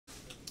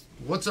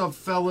What's up,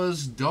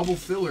 fellas? Double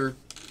filler.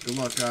 Good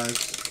luck,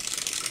 guys.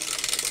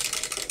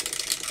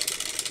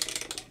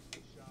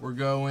 We're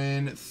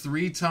going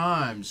 3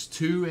 times.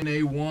 2 and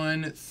a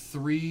 1,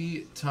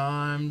 3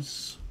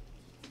 times.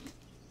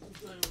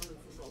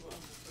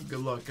 Good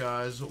luck,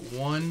 guys.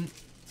 1,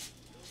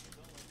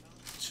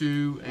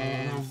 2,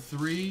 and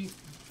 3.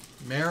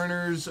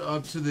 Mariners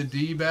up to the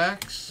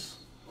D-backs.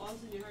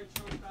 Austin, you heard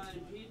Trump got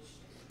impeached?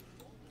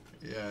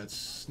 Yeah,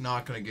 it's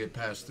not going to get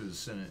passed through the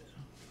Senate.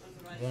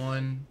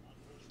 1,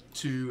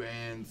 2,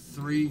 and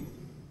 3.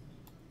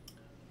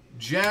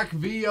 Jack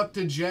V up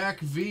to Jack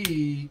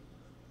V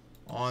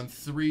on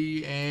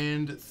 3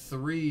 and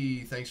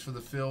 3. Thanks for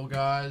the fill,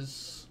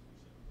 guys.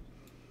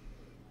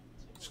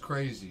 It's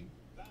crazy.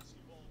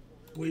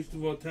 Waste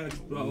of all tax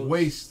dollars.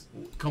 Waste.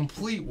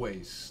 Complete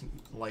waste.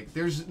 Like,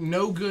 there's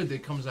no good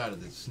that comes out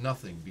of this.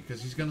 Nothing.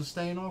 Because he's going to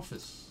stay in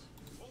office.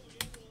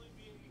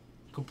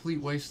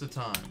 Complete waste of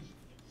time.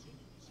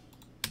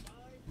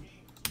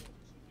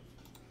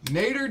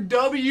 Nader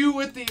W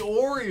with the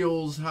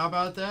Orioles. How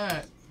about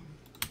that?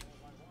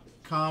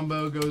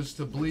 Combo goes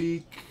to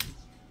Bleak.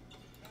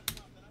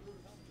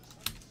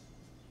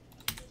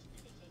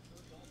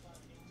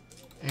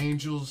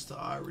 Angels to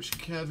Irish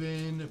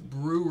Kevin.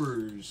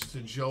 Brewers to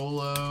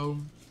Jolo.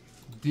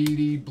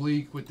 DD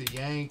Bleak with the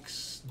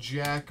Yanks.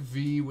 Jack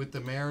V with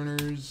the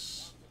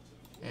Mariners.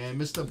 And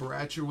Mr.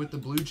 Bratcher with the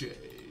Blue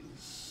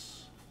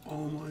Jays.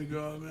 Oh my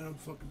god, man, I'm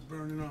fucking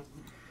burning up.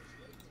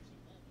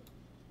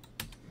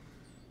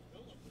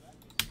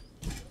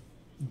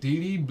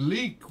 DD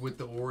Bleak with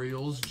the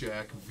Orioles.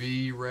 Jack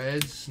V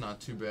Reds. Not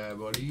too bad,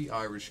 buddy.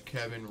 Irish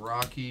Kevin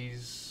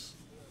Rockies.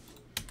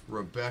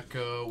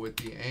 Rebecca with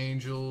the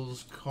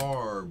Angels.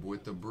 Carb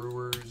with the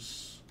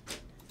Brewers.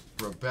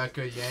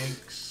 Rebecca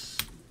Yanks.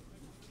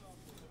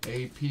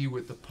 AP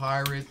with the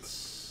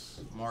Pirates.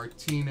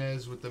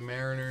 Martinez with the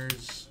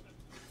Mariners.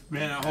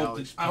 Man,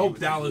 I hope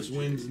Dallas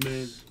wins,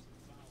 man.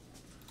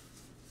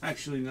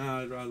 Actually, nah,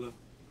 I'd rather.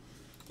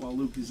 While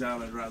Luke is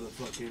out, I'd rather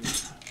fucking.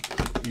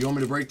 You want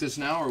me to break this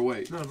now or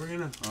wait? No, bring it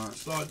in. All right.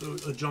 Start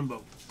a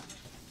jumbo.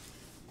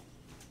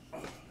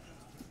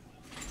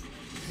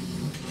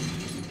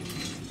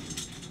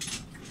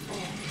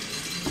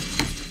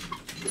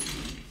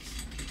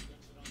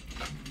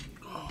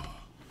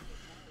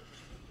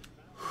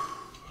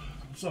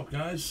 What's up,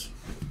 guys?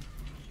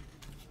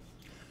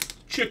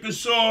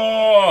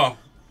 Chickasaw!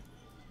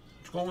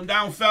 What's going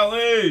down,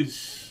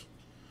 fellas?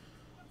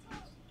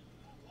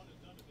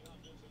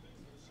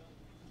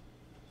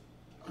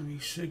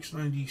 96,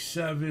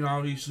 97.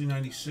 Obviously,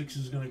 96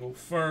 is going to go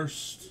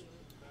first.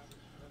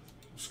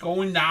 It's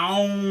going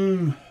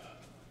down.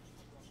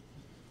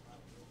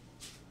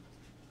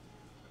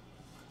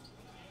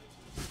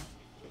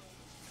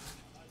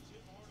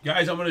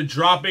 Guys, I'm going to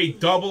drop a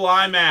double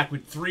iMac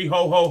with 3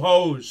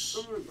 ho-ho-hos.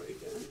 I'm gonna break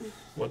it.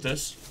 What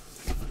this?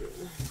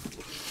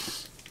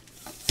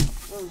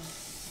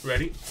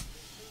 Ready?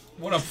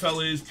 What up,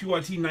 fellas?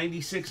 PYT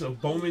 96 of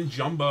Bowman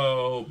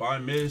Jumbo by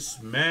Miss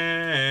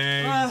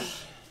Meg.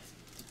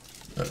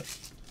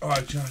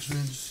 Alright, Josh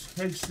Vince.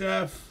 Hey,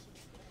 Steph.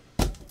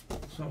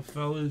 What's up,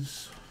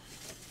 fellas?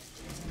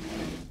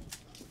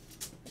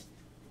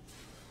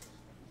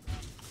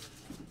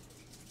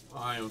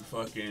 I am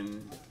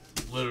fucking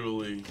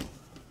literally.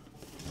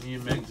 Me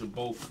and Megs are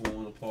both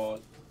falling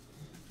apart.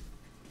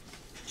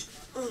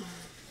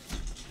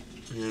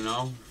 You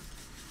know?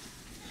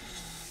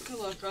 Good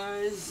luck,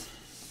 guys.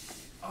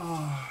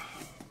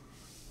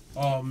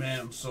 Oh man,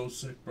 I'm so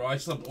sick, bro. I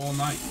slept all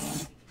night.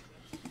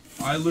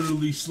 I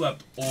literally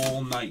slept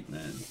all night,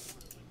 man.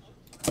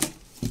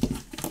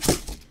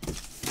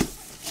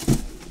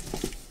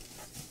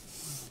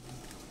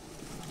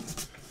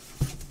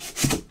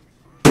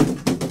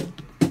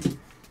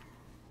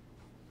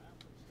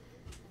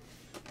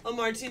 Oh,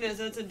 Martinez,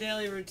 that's a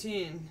daily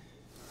routine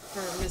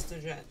for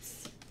Mr.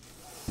 Jets.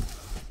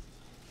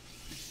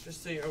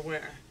 Just so you're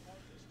aware.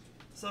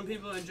 Some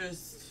people are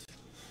just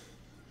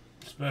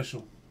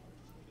Special.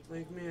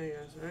 like me, I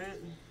guess,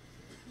 right?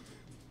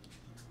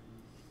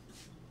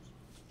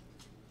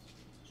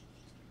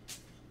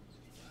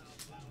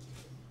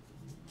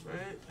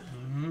 Right?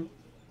 Mm-hmm.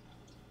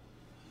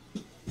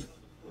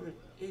 I'm an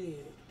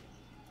idiot.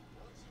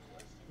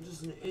 I'm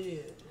just an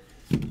idiot.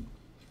 Just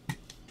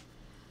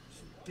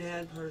a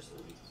bad person.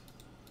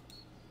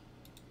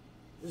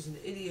 Just an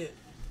idiot.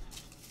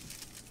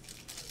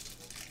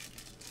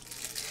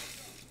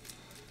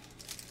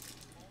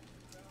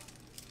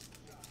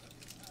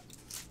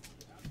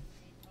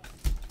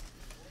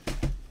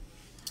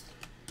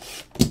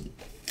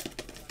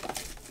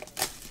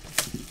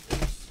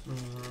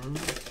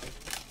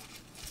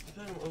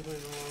 I'm opening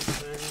the wrong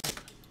thing.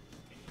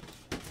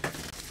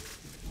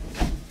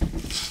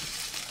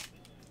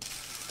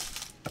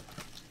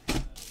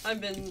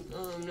 I've been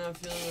not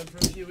feeling good for a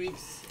few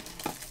weeks.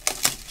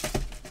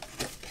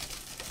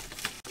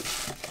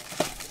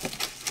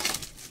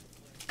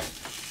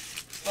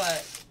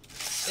 But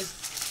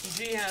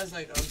G has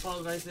like a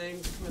bug, I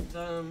think, with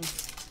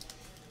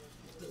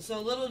So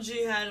Little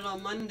G had it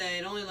on Monday.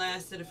 It only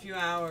lasted a few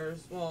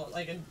hours. Well,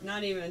 like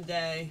not even a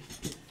day.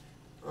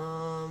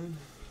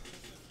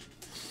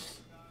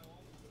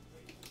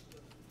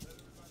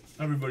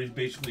 Everybody's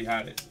basically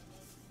had it.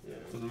 Yeah.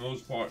 For the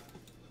most part.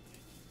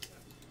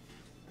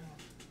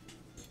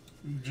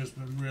 You've just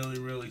been really,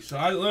 really... So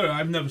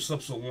I've never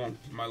slept so long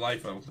in my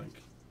life, I don't think.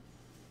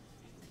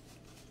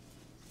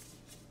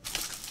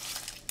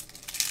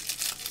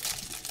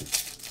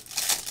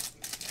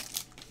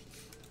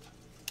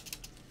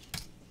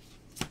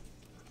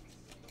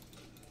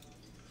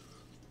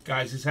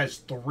 Guys, this has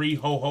 3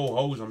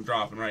 ho-ho-hos I'm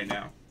dropping right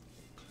now.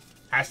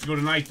 Has to go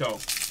tonight, though.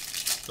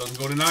 Doesn't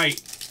go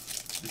tonight.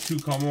 The 2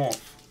 come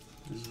off.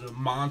 This is a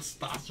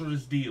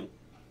monstrous deal.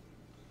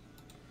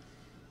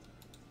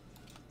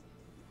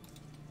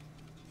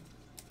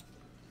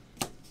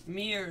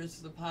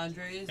 Mears, the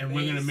Padres. And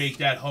we're going to make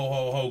that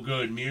ho-ho-ho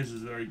good. Mears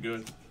is very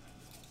good.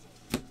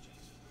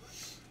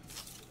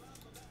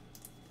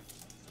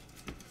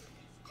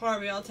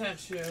 Carby, I'll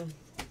text you.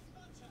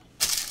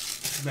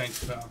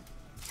 Thanks, pal.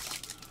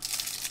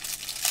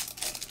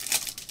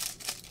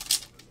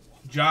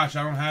 Josh,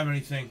 I don't have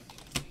anything.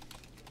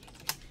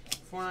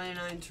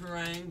 $4.99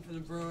 Terang for the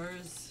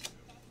Brewers.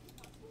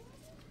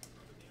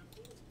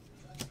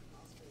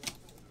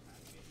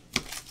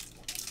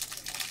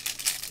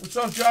 What's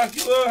up,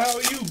 Jockula? How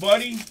are you,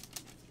 buddy?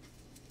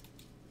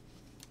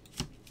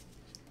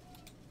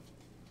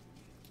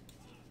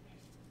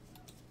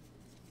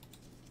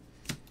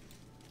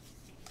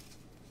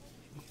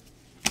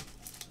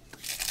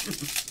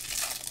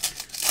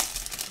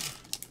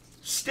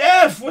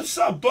 Steph, what's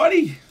up,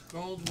 buddy?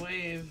 Gold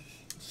Wave.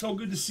 So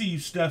good to see you,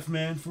 Steph,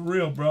 man. For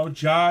real, bro.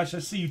 Josh, I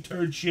see you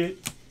turd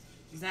shit.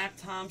 Zach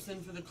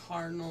Thompson for the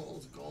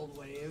Cardinals. Gold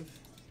Wave.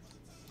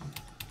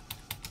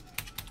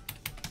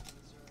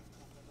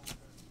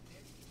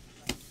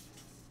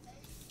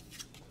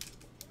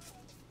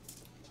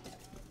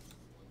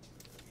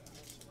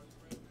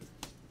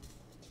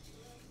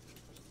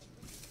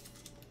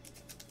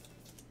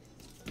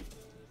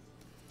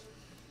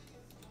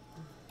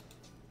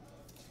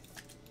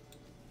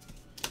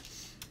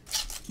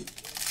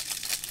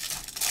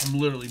 I'm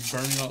literally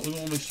burning up. Look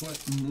at all my sweat.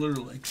 I'm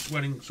literally like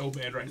sweating so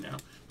bad right now.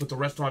 But the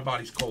rest of my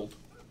body's cold.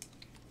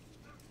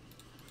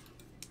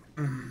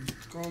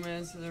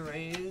 Gomez to the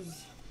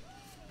Rays.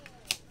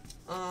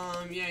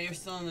 Yeah, you're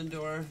still on the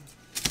door.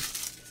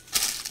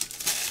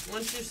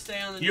 Once you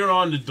stay on the You're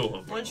on the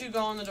door, bro. Once you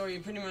go on the door, you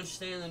pretty much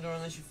stay on the door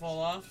unless you fall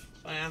off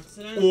by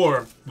accident.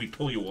 Or we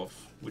pull you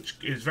off, which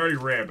is very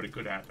rare, but it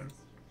could happen.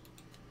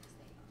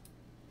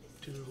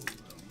 2,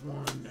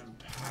 1, then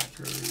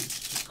Packers,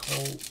 the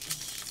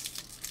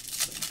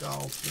Colts, the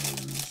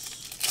Dolphins,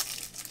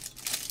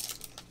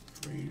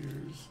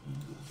 Raiders,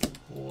 Eagles,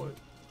 Port,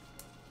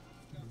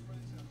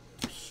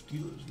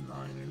 Steelers,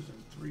 Niners,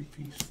 and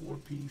 3-piece,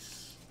 4-piece.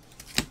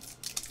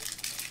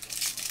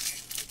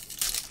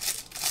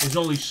 There's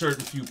only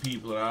certain few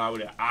people that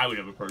I would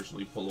ever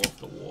personally pull off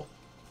the wall.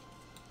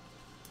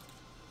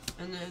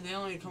 And they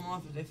only come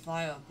off if they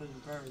fly up with the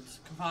birds.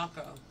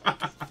 Kavako.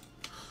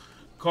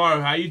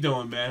 Carl, how you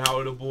doing, man? How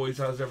are the boys?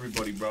 How's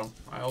everybody, bro?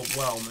 I hope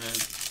well, man.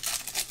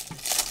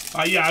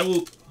 Yeah, I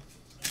will.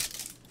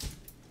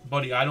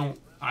 Buddy, I don't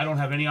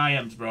have any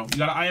IMs, bro. You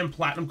got an IM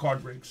Platinum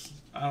card breaks.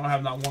 I don't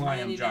have not one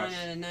IM, Josh.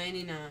 99 out of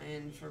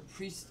 99 for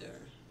Priester.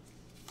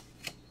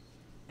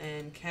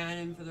 And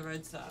Cannon for the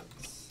Red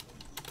Sox.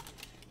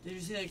 Did you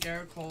see that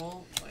Garrett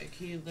Cole? Like,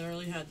 he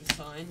literally had the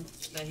sign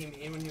that he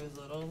made when he was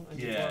little, and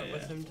he brought it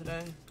with him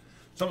today.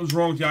 Something's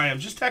wrong with the IM.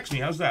 Just text me.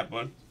 How's that,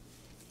 bud?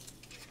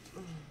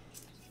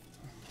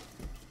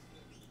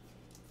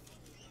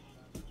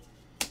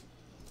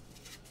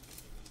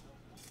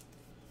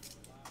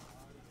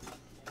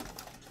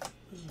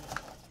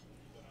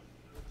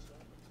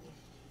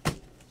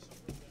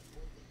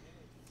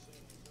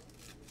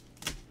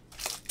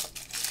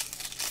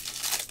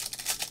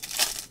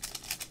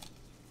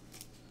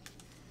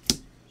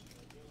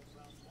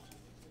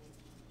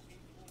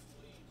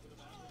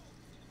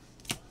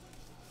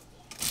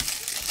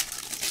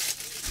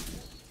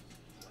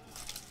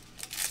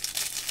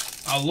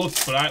 I'll look,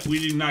 but we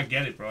did not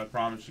get it, bro. I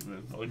promise you,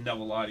 man. I would never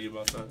lie to you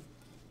about that.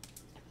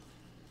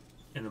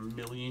 In a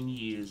million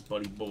years,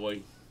 buddy boy.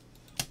 You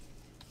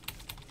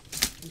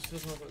still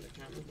talking about the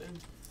camera thing?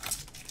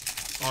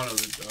 Oh, no,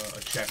 a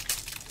check.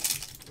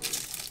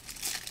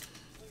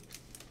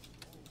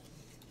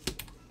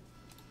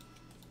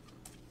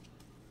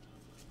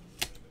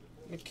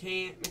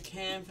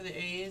 McCann for the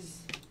A's.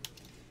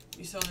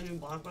 You saw the new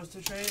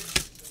Blockbuster trade?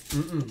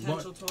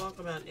 Potential talk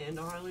about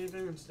Andahar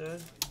leaving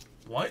instead.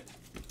 What?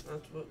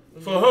 That's what.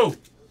 For who?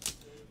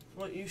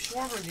 What, you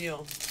Schwarber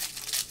deal.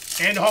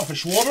 Andahar for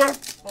Schwarber?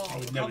 Well, I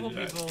would a never couple do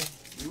that. people.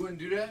 You wouldn't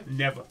do that?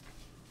 Never.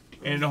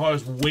 Andahar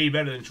is way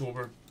better than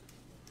Schwarber.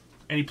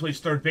 And he plays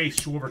third base.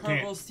 Schwarber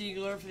can't. Purple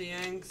Stiegler for the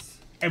Yanks.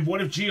 And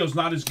what if Gio's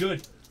not as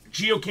good?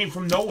 Gio came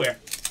from nowhere.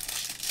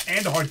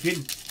 Andahar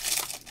didn't.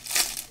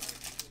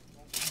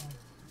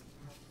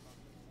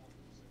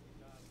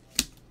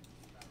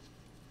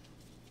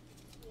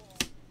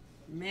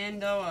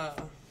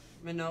 Mandoa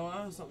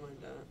Manoa, something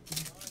like that.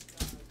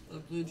 The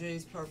Blue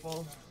Jays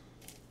purple.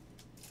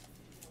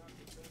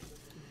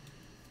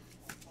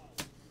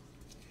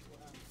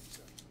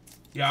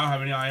 Yeah, I don't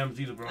have any IMs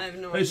either, bro. I have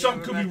no Hey, idea,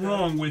 something could be Rebecca.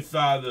 wrong with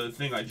the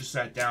thing I just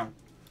sat down.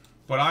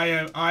 But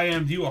I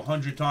IM'd you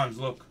 100 times,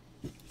 look.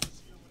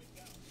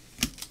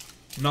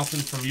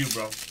 Nothing from you,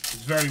 bro. It's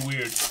very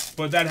weird.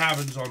 But that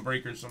happens on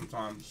breakers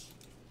sometimes.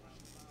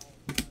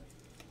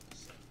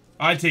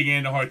 I take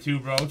Andahar too,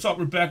 bro. What's up,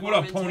 Rebecca? What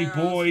up, Pony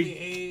Boy? The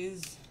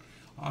A's.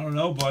 I don't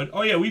know, bud.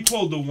 Oh, yeah, we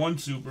pulled the 1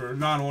 super.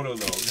 Non-auto,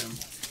 though, of him.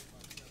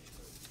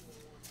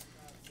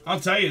 I'll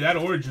tell you, that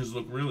Origins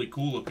look really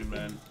cool looking,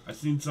 man. I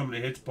seen some of the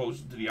hits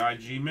posted to the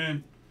IG,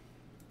 man.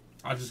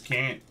 I just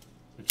can't.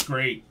 It's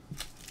great.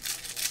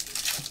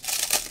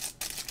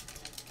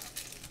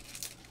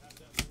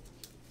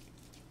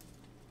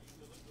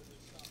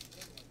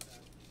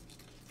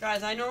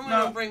 Guys, I normally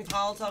don't bring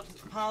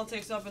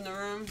politics up in the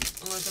room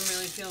unless I'm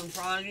really feeling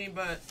prodigy,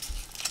 but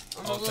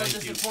I'm a little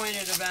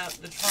disappointed about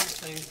the Trump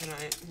thing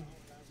tonight.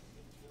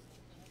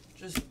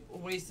 Just a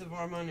waste of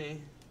our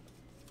money.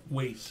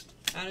 Waste.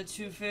 Out of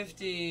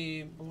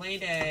 250,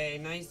 Blade A,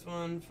 nice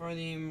one for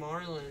the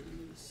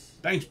Marlins.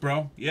 Thanks,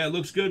 bro. Yeah, it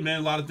looks good, man.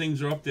 A lot of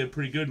things are up there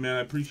pretty good, man.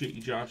 I appreciate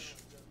you, Josh.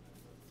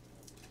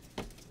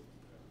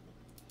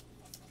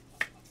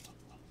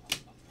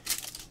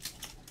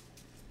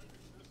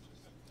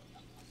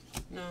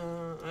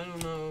 No, I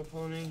don't know,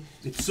 Pony.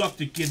 It sucked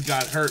the kid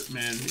got hurt,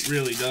 man. It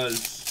really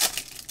does.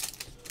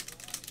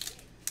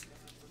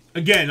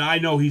 Again, I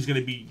know he's going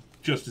to be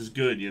just as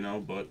good, you know,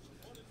 but...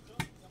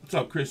 What's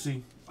up,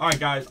 Chrissy? All right,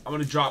 guys, I'm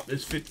going to drop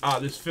this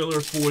this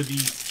filler for the...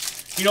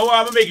 You know what?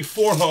 I'm going to make it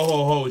 4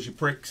 ho-ho-hos, you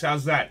pricks.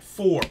 How's that?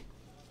 4.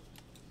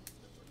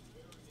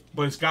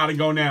 But it's got to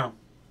go now.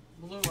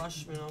 Blue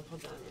Rushman, I'll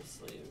put that in the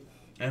sleeve.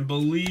 And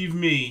believe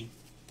me,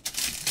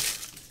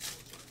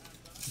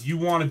 you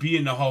want to be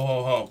in the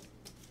ho-ho-ho.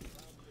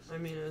 I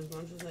mean, as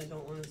much as I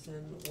don't want to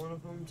send one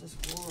of them to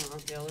school and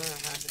not the other,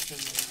 I have to send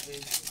them to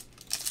these.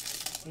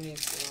 He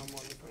needs to go on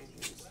more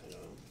rankings, you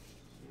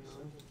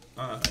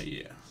know?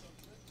 Yeah,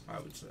 I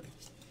would say.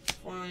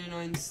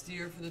 499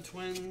 Steer for the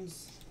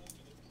Twins.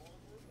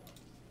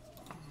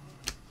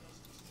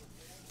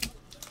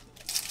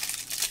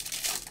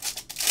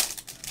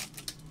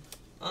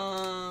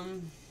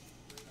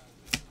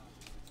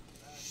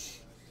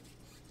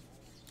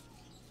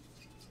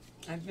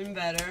 I've been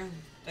better.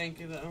 Thank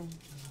you, though.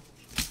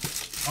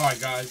 All right,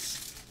 guys.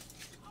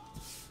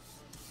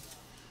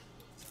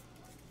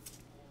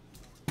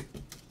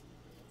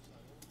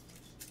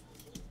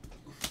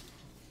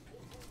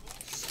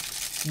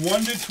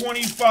 One to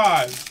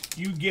 25,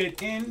 you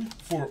get in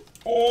for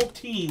all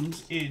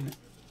teams in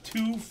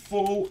 2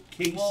 full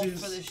cases. Wolf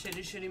for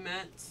the shitty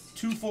Mets.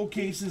 2 full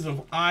cases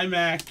of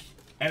iMac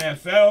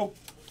NFL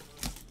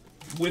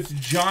with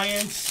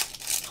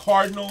Giants,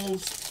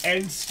 Cardinals,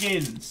 and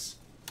Skins.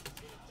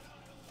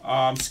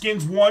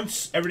 Skins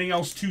once, everything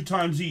else 2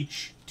 times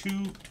each.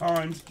 2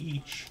 times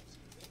each.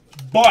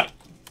 But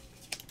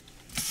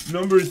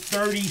number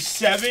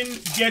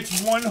 37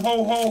 gets 1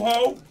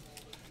 ho-ho-ho.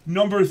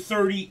 Number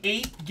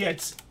 38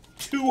 gets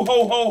 2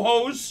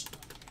 ho-ho-hos.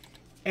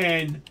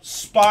 And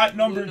spot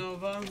number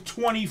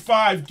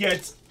 25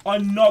 gets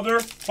another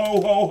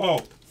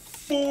ho-ho-ho.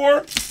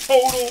 4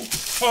 total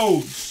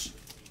hoes.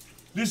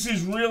 This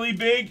is really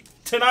big.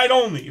 Tonight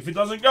only. If it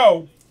doesn't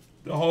go,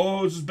 the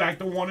ho-hos is back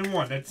to 1 and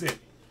 1. That's it.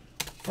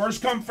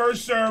 First come,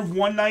 first serve,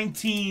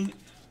 119.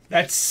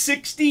 That's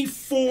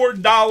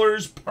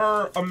 $64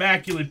 per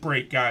Immaculate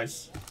Break,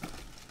 guys.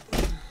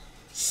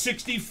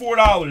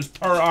 $64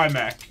 per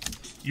iMac.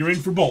 You're in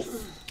for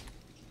both.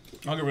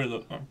 I'll get rid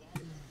of the...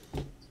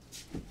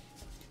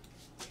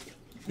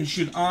 This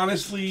should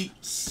honestly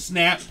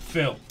snap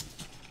fill.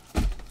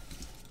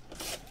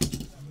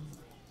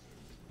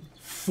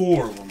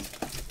 4 of them.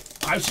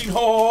 I've seen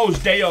ho-ho-hos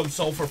day of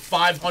sold for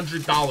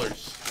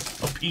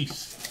 $500 a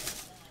piece.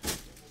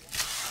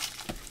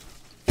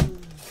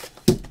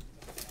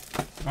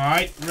 All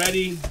right,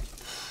 ready?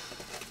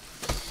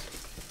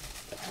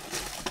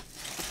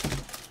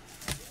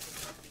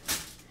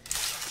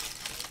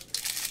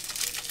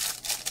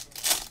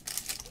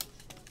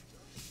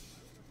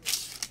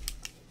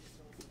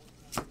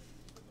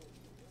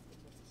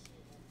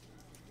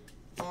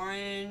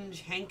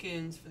 Orange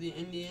Hankins for the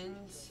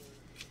Indians.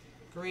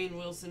 Green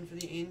Wilson for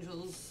the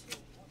Angels.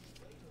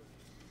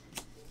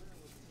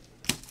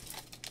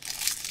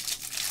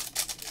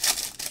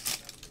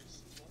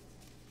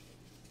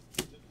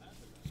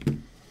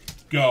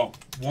 Go.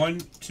 1,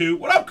 2.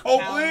 What up,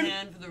 Copeland?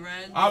 Callahan for the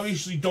Reds.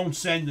 Obviously, don't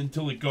send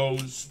until it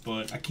goes,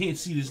 but I can't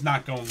see this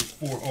not going with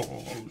 4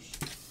 ho-ho-hos.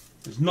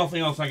 There's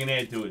nothing else I can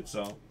add to it,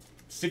 so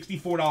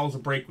 $64 a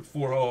break with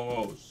 4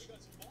 ho-ho-hos.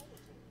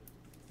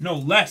 No,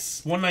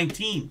 less.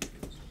 119.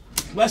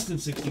 Less than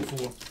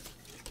 64.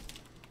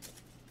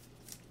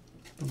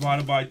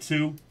 Divided by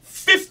 2.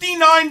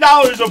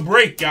 $59 a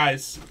break,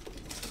 guys.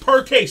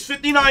 Per case.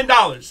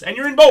 $59. And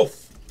you're in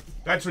both.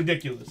 That's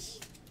ridiculous.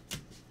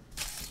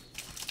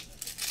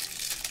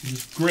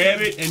 Just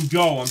grab it and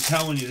go. I'm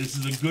telling you, this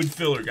is a good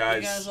filler,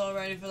 guys. You guys all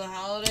ready for the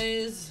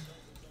holidays?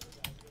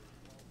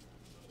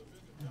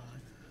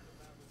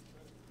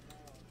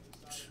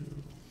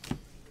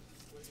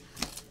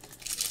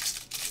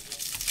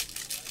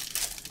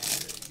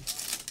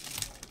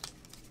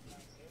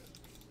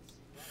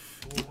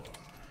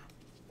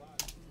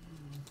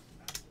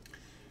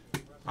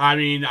 I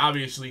mean,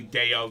 obviously,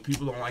 day of.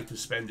 People don't like to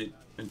spend it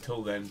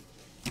until then.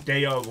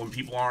 Day of, when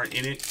people aren't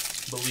in it,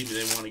 believe me,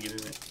 they want to get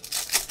in it.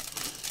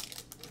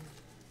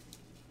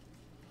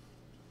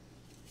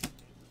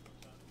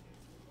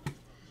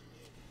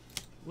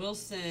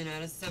 Wilson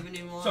out of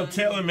 71. So,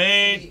 Taylor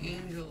made. The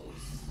Angels.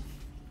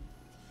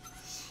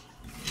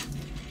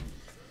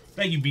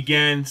 Thank you,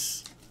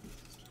 Begans.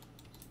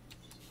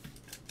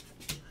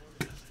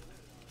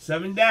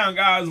 7 down,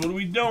 guys. What are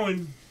we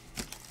doing?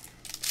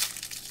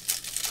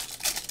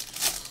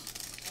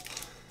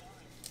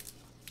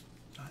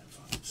 I'm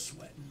fucking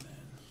sweating,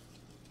 man.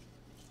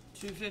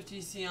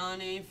 250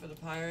 Ciani for the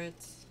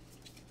Pirates.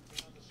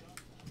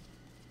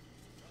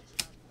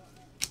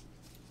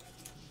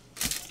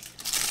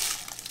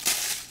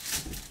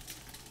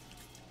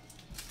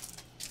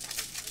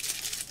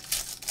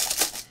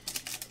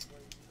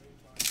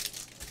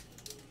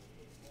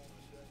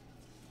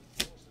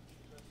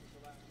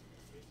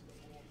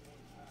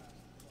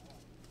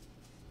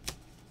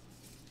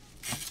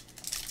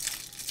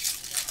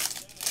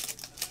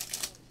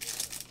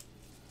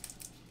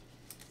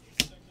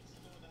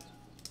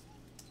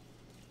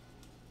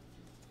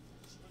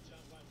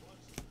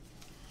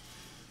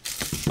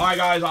 Alright,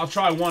 guys, I'll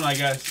try one, I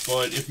guess.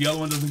 But if the other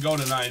one doesn't go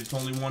tonight, it's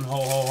only one ho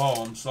ho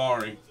ho. I'm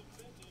sorry.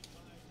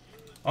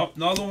 Oh,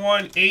 another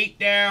one. 8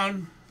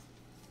 down.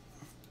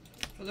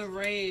 For the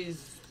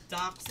Rays,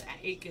 Docs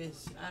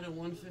Akers out of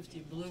 150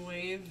 Blue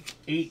Wave.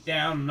 8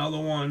 down. Another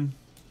one.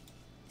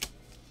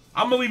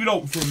 I'm going to leave it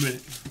open for a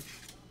minute.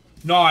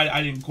 No,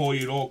 I didn't call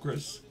you at all,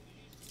 Chris.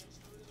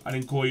 I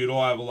didn't call you at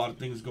all. I have a lot of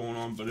things going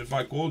on. But if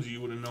I called you,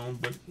 you would have known.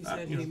 But He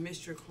said he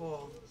missed your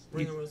call.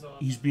 Ringer was off.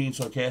 He's being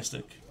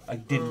sarcastic. I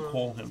didn't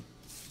call him.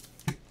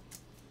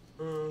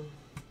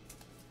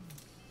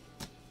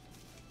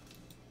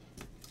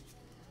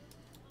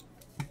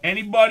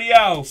 Anybody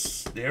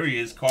else? There he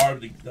is,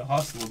 Carv, the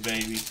hustler,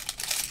 baby.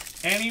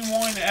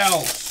 Anyone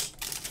else?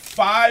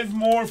 5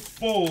 more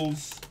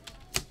fulls,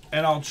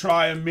 and I'll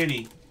try a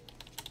mini.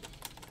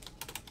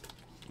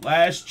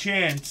 Last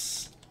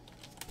chance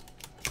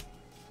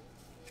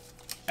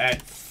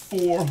at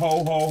 4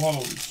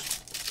 ho-ho-hos.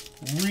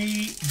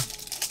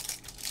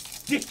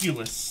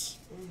 Ridiculous.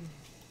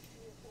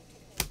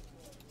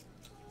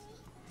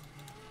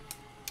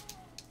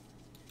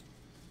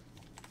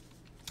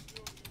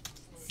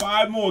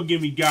 Five more,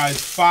 give me,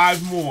 guys.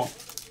 5 more.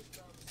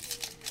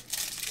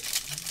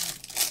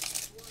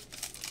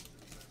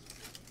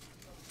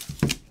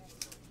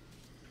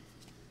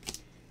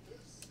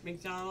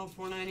 McDonald,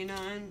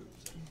 $4.99.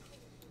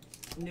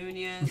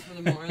 Nunez for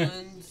the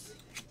Marlins.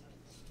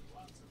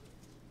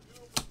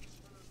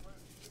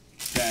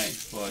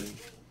 Thanks, buddy.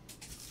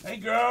 Hey,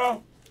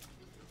 girl.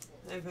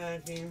 Hey,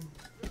 Packy.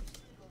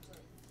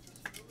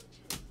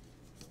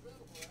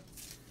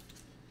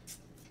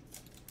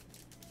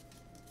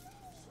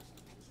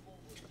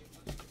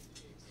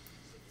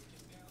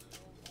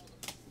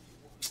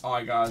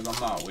 Alright, guys, I'm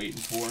not waiting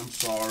for him.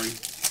 Sorry.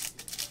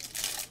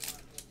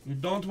 You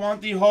don't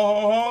want the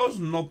ho-ho-hos?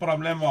 No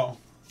problemo.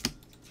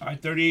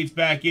 Alright, 38's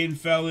back in,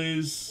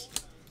 fellas.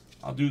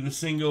 I'll do the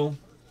single.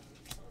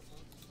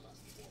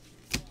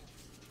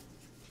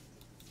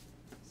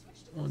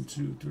 1,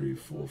 2, 3,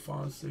 4,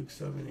 5, 6,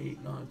 7,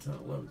 8, 9, 10,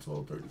 11,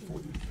 12, 13,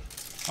 14.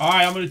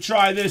 Alright, I'm going to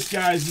try this,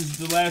 guys. This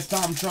is the last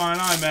time I'm trying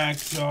IMAX,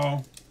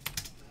 so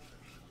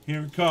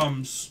here it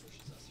comes.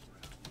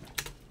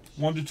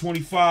 1 to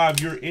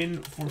 25, you're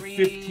in for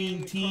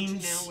 15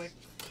 teams.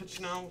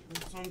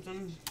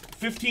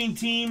 15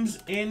 teams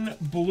in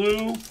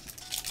blue,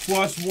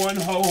 plus 1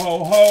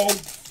 ho-ho-ho,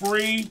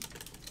 free.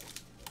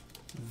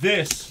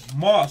 This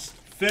must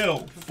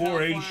fill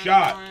for a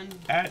shot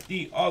at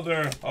the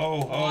other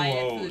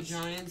ho-ho-hos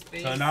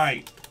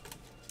tonight.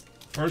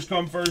 First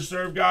come, first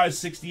serve, guys.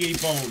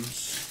 68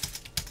 bones.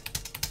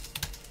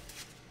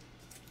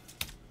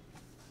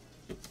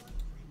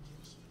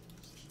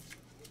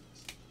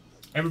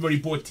 Everybody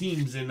bought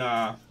teams in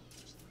number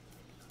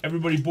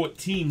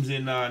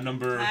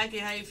Packy,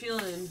 how you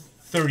feeling?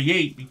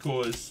 38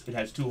 because it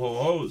has 2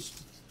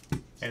 ho-hos.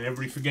 And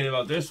everybody forget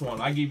about this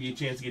one. I give you a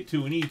chance to get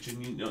 2 in each,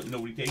 and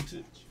nobody takes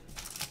it.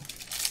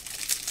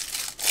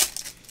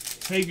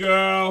 Hey,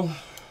 girl.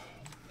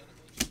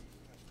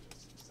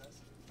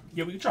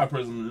 Yeah, we can try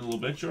Prism in a little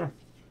bit, sure.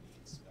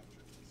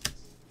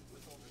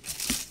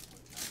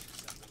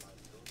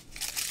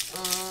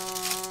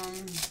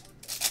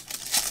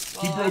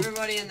 Well,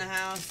 everybody in the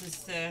house is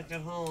sick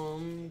at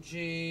home.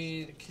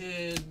 G, the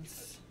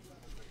kids,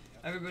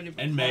 everybody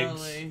but and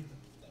Carly.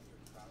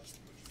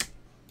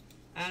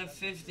 Out of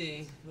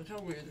 50. Look how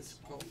weird this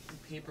gold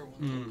paper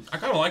one I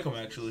kind of like them,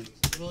 actually.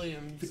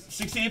 Williams.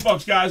 68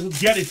 bucks, guys.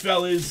 Let's get it,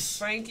 fellas.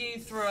 Frankie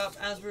threw up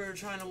as we were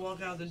trying to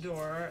walk out the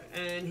door,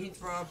 and he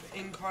threw up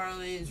in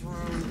Carly's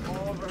room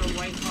all over her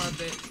white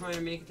carpet trying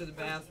to make it to the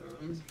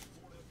bathroom.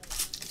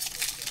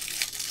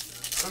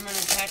 I'm going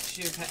to text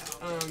you, Pack.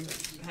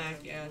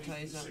 Yeah, I'll tell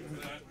you something.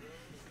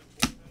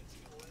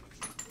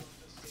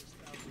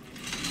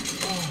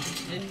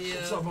 India.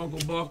 What's up, Uncle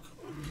Buck?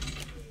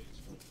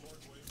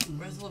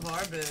 Where's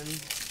LeVar been?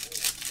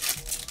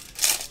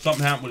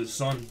 Something happened with his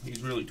son.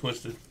 He's really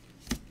twisted.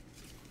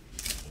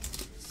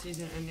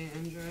 Season-ending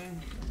injury.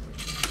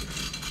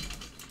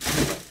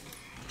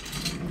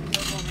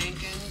 Purple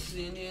Hankins for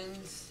the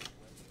Indians.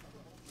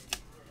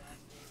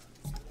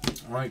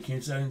 All right,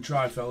 can't say I didn't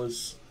try,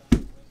 fellas.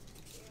 You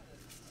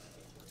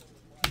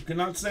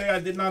cannot say I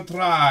did not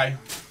try.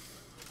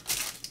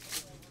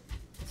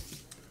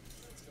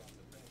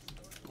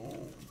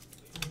 Boom.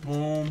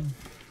 Boom.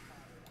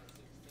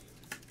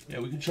 Yeah,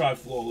 we can try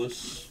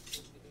flawless.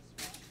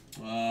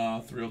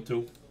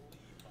 302.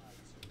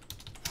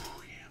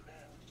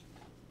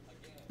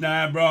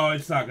 Nah, bro,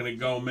 it's not gonna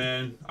go,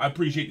 man. I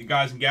appreciate the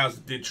guys and gals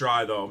that did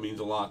try, though. It means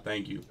a lot.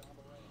 Thank you.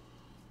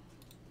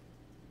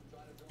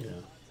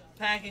 Yeah.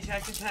 Packy,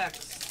 check your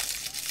text.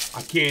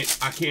 I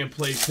can't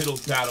play tittle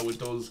tattle with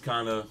those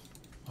kind of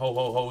ho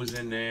ho ho's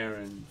in there,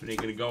 and if it ain't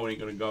gonna go, it ain't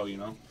gonna go, you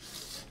know.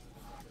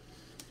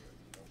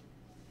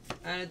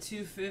 Out of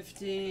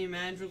 250,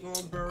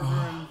 Madrigal, Berger,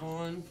 and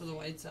Vaughn for the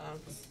White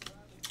Sox.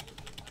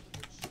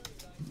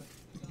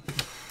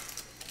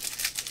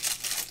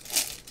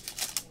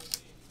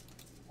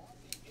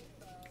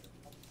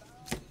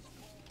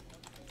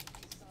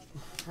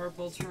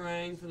 Purple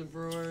Terang for the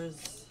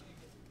Brewers.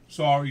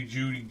 Sorry,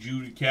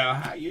 Judy Cal.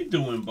 How you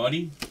doing,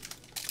 buddy?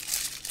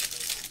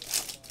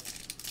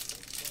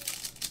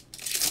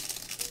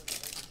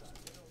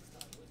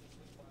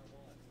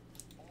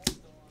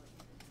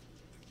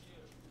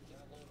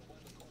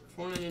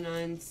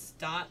 $4.99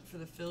 Stott for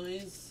the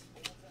Phillies.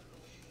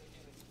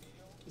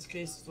 This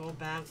case is all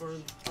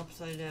backward,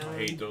 upside down. I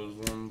hate those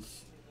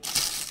ones.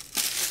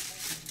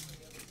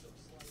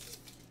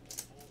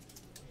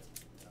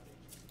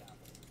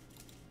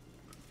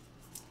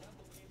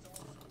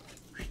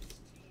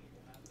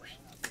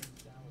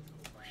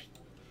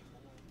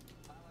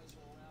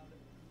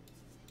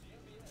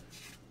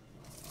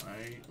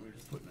 Alright, we're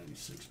just putting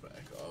 96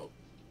 back up.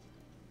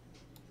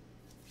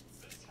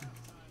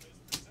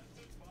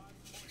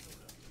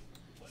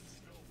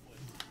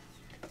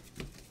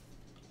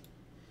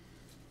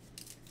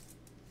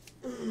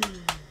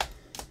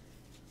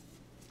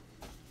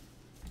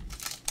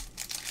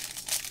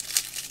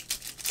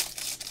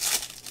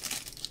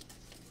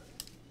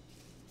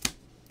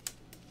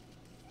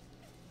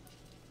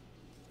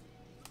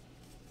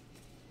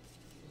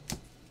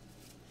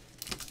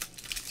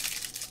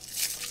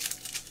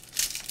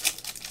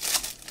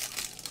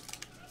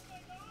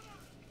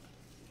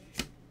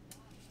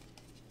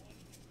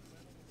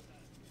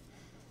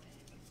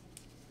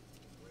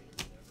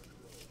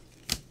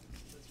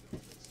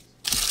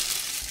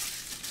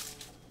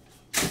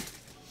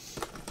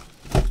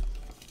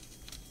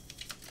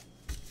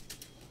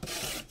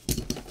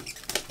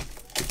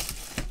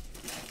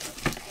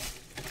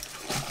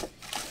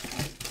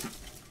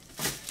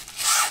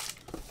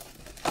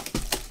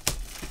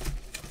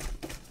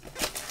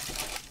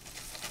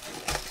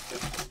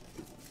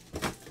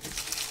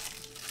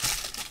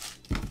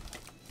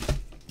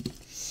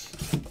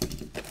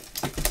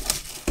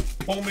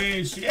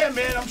 Bowman, yeah,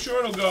 man, I'm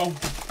sure it'll go.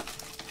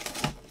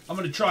 I'm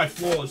gonna try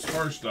flawless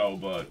first, though,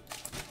 but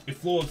if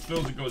flawless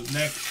fills, it goes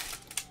next.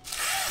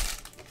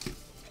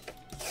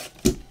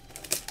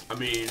 I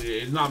mean,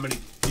 it's not many,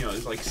 you know,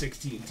 it's like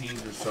 16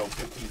 teams or so,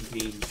 15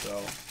 teams,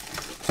 so.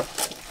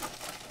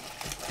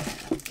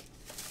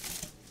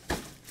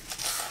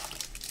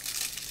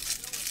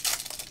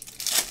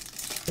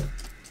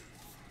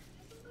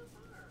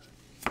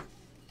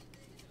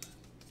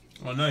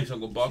 Oh, nice,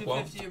 Uncle Buck.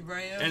 Well,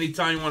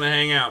 anytime you want to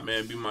hang out,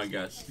 man, be my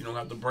guest. You don't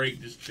have to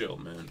break, just chill,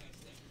 man.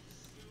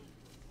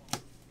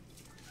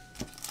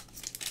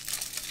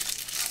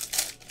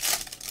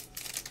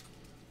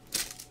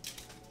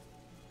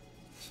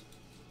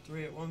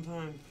 Three at one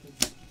time.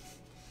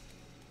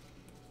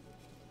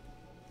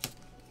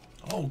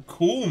 Oh,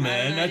 cool,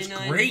 man. That's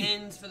great.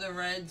 Pins for the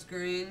Reds,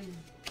 green.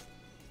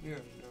 You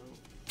already know.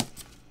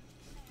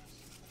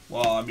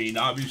 Well, I mean,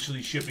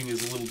 obviously shipping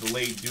is a little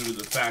delayed due to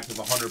the fact of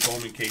 100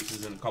 Bowman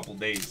cases in a couple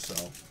days, so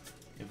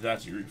if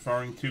that's what you're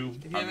referring to.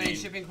 If you have any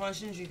shipping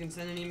questions, you can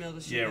send an email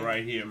to shipping. Yeah,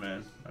 right here,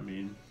 man. I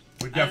mean,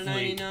 we're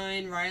definitely...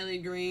 99, Riley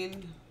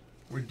Green.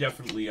 We're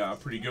definitely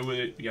pretty good with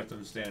it. You have to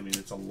understand, I mean,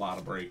 it's a lot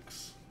of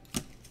breaks.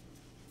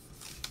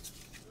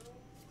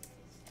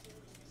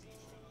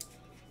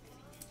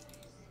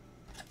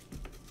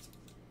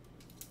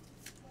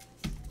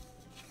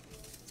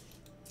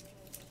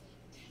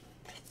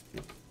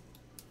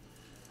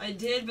 I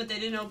did, but they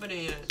didn't open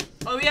it yet.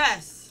 Oh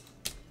yes,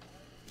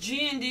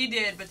 G&D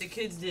did, but the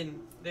kids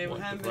didn't. They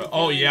haven't been.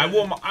 Oh yeah,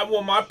 I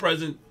wore my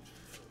present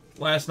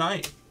last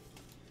night.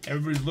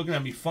 Everybody's looking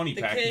at me funny,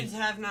 The Packy. kids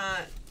have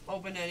not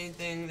opened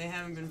anything. They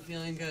haven't been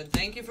feeling good.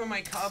 Thank you for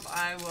my cup.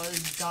 I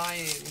was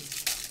dying.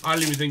 I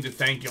didn't even think to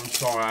thank you. I'm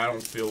sorry. I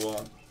don't feel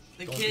well.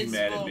 The Don't kids be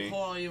mad at will me.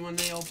 call you when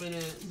they open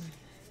it.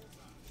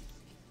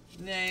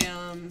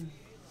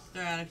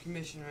 They're out of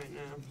commission right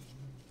now.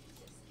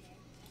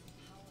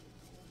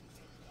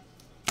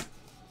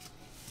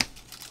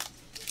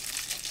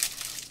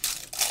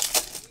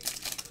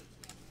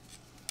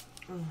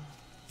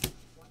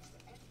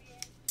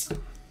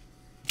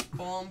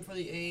 Bowman for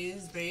the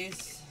A's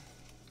base.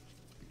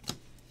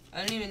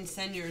 I didn't even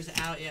send yours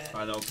out yet.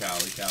 I know,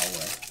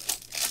 Callaway.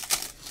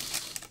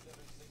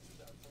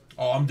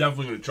 Oh, I'm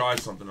definitely gonna try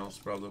something else,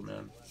 brother,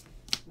 man.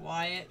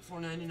 Wyatt,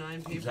 $4.99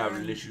 paper. I'm just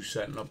having an issue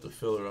setting up the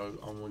filler. I'm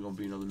only gonna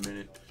be another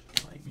minute.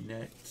 Like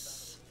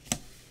Nets. You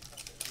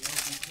want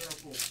to be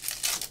careful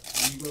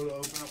when you go to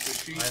open up the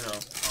sheet. I know. I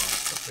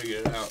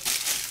figured it out.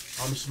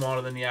 I'm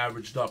smarter than the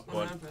average duck,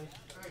 bud.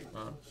 Hey,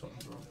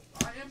 Something's wrong.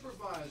 I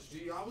improvised,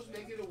 G. I was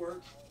making it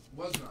work,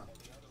 wasn't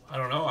I? I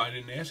don't know. I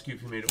didn't ask you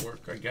if you made it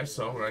work. I guess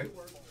so, right?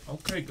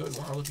 Okay, good.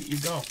 Well, look at you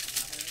go.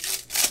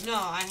 No,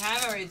 I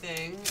have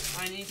everything.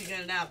 I need to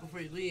get it out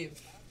before you leave.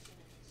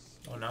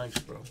 Oh, nice,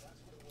 bro.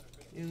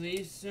 You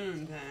leave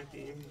soon,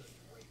 Packy.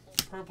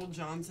 Purple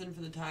Johnson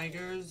for the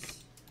Tigers.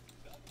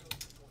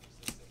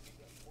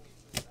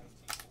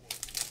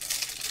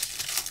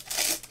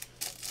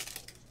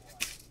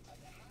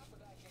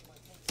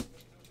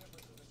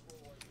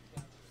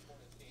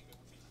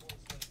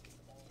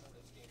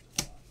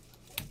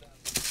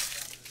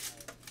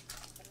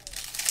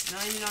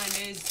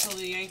 $99 till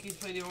the Yankees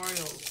play the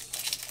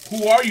Orioles.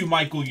 Who are you,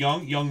 Michael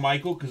Young? Young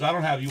Michael? Because I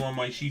don't have you on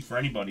my sheet for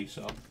anybody,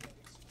 so.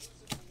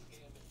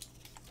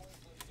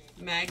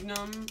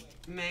 Mangum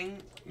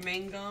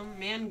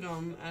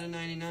out of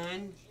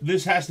 99.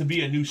 This has to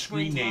be a new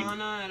screen name.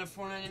 Quintana at a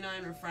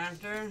 $4.99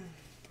 refractor.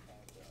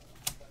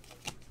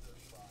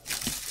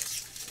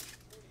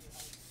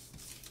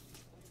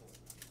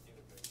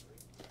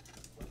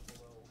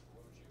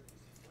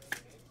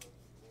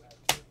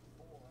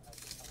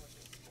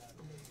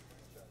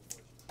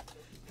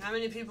 How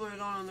many people are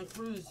going on the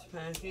cruise,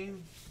 Packy?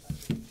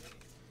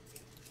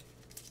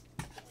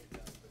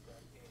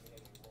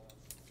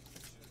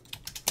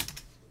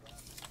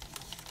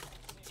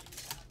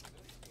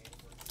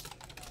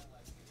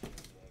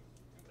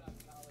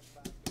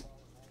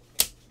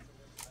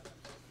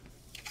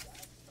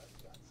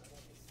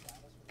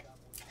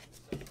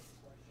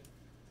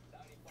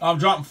 I'm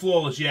dropping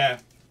flawless, yeah.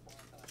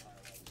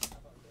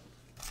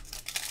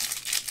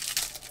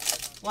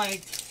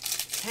 Like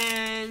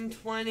 10,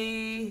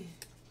 20.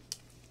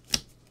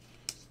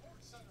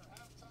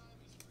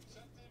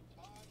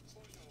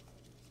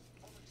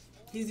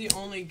 He's the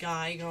only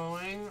guy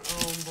going.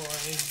 Oh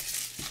boy.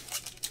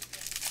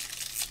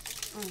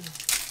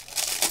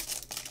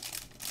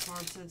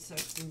 Carb said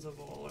Sexton's a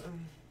bowler.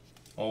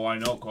 Oh, I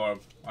know, Carb.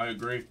 I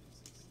agree.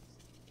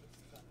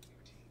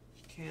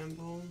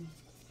 Campbell.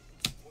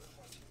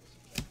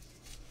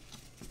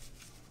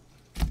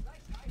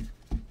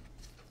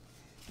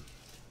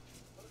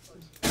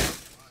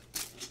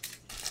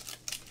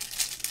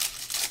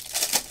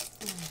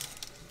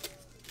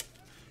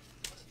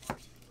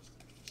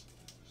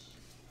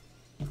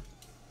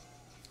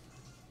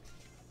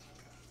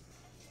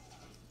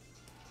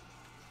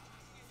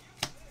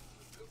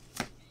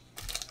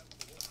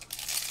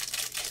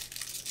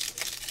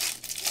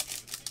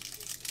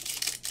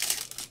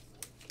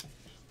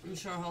 I'm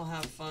sure he'll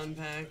have fun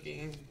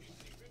packing.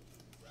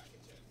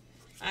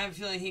 I have a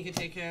feeling he could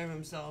take care of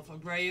himself.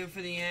 Abreu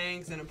for the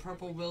Yanks and a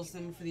purple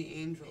Wilson for the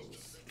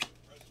Angels.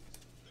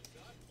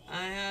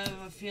 I have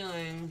a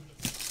feeling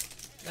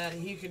that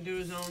he could do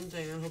his own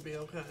thing and he'll be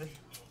okay.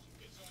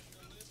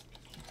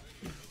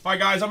 All right,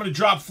 guys, I'm going to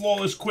drop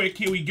flawless quick.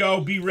 Here we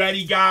go. Be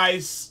ready,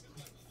 guys.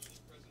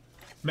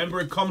 Remember,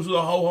 it comes with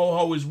a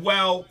ho-ho-ho as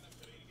well.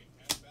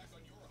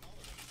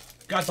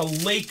 Got the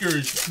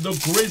Lakers, the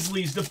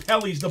Grizzlies, the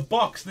Pellies, the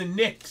Bucks, the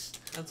Knicks.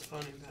 That's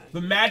funny, Pat. The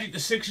Magic, the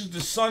Sixers,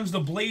 the Suns, the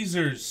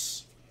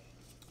Blazers.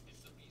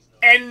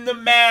 And the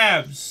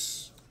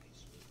Mavs.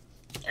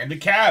 And the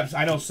Cavs.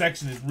 I know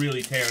Sexton is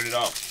really tearing it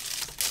up.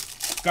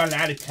 Got an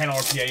added 10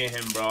 RPA in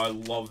him, bro. I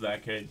love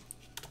that kid.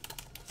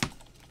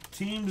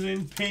 Teams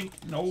in pink,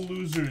 no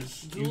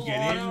losers. Dual you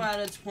get auto in. out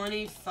of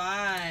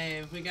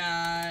 25. We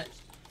got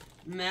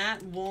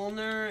Matt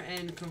Woolner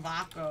and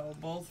Cavaco,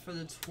 both for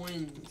the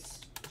Twins.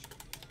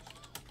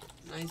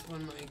 Nice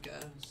one,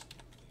 Micah.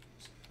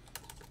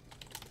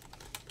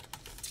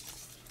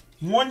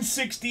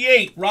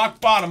 168.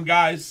 Rock bottom,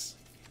 guys.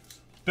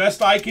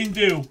 Best I can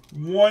do.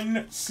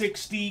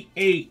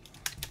 168.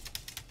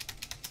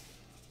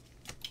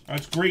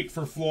 That's great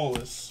for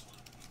flawless.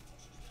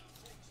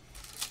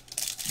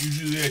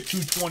 Usually they're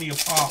 220 a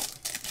pop.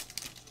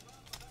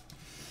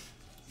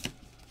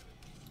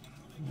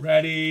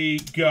 Ready,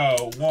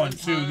 go. 1,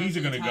 2. These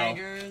are going to go.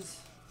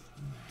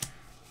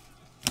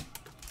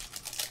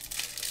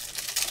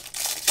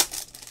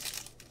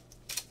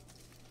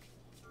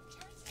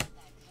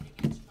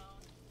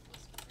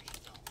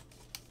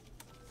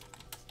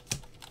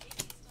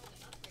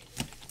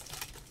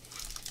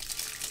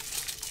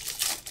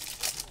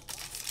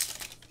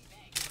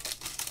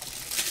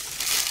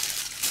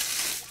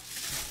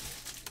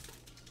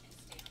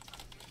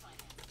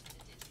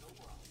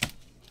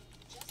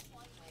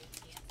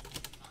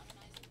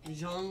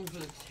 Jung for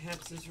the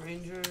Texas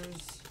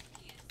Rangers.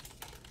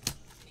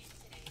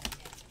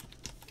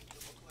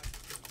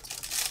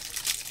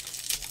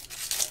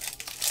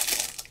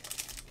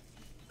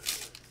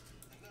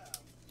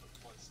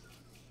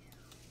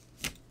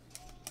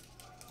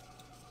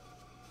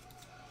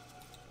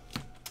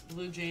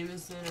 Blue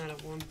Jameson out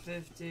of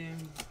 150.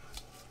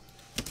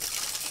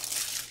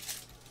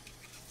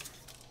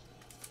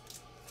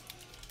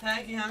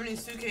 Packy, how many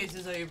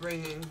suitcases are you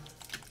bringing?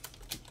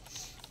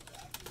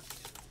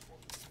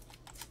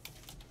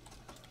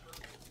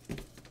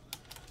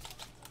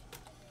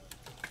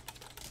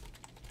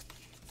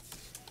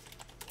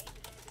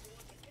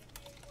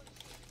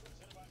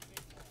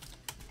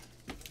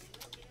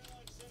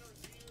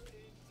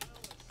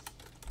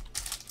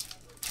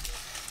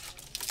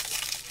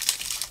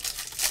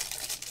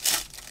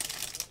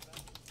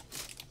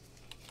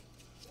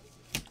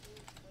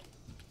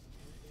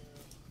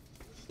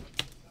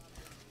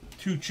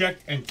 Two check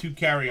and two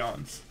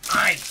carry-ons.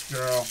 Nice,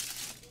 girl.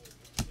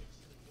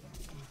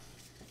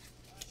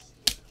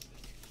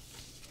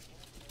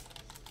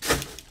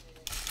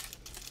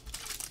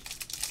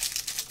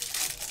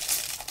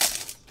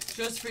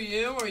 Just for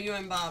you, or you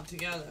and Bob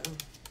together?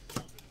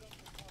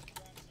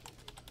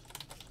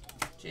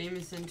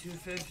 Jameson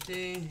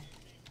 250.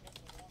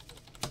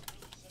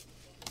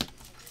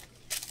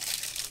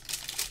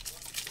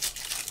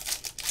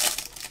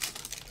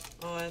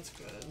 Oh, that's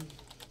good.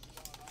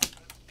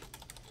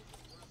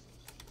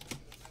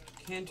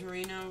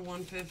 Cantorino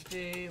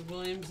 150.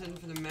 Williamson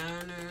for the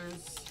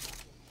Mariners.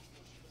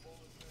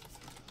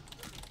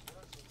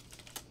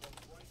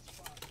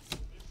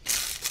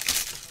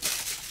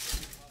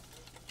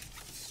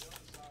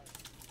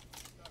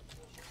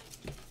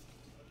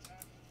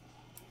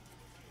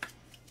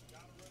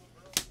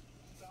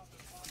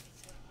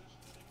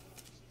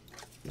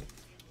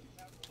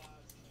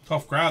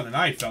 Tough crowd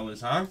tonight,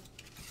 fellas, huh?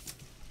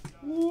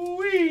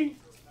 Woo-wee.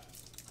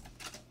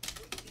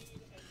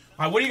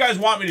 All right, what do you guys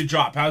want me to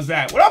drop? How's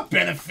that? What up,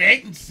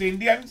 Benefit and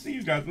Cindy? I didn't see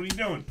you guys. What are you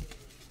doing?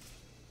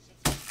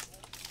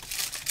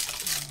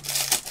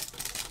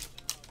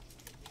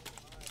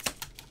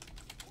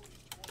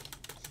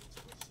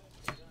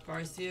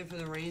 Garcia for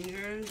the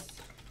Rangers.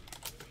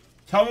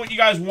 Tell me what you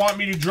guys want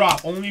me to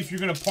drop. Only if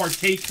you're going to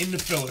partake in the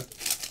filler.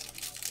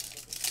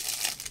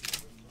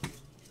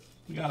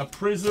 We got a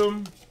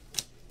Prism.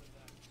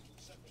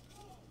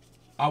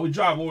 I would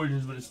drop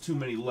Origins, but it's too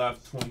many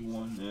left.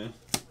 21, man.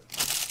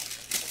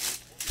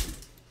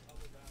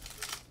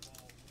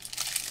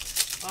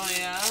 Oh,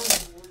 yeah?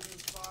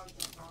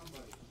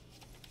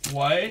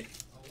 What? A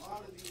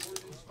lot of the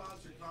Origin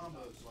sponsored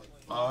combos, like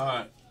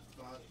Alright.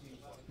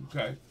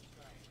 Okay.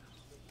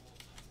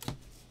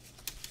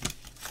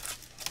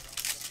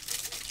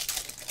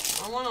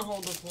 I want to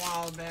hold the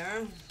koala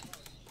bear.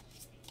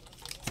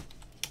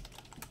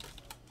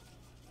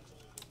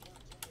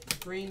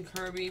 Green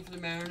Kirby for the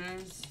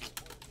Mariners.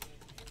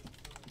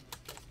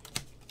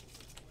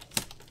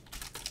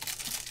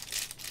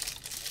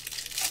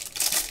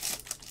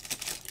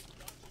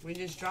 We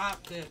just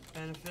dropped it,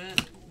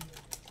 Benefit.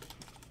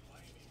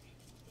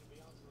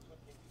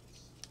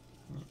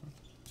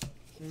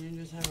 Then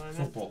you just have my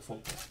Football.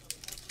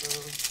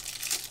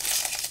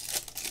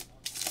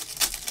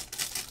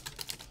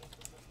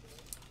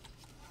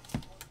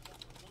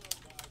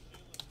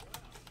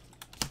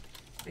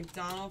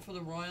 McDonald for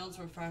the Royals,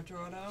 Refractor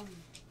Auto.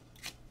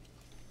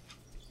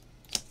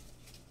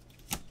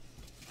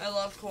 I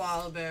love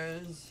koala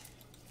bears.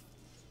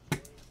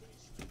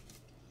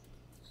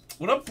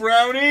 What up,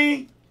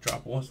 Brownie?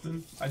 Drop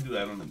Austin. I do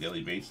that on a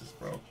daily basis,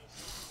 bro.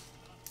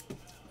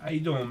 How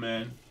you doing,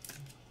 man?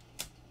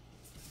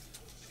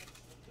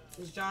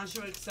 Is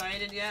Joshua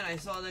excited yet? I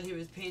saw that he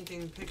was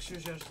painting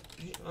pictures,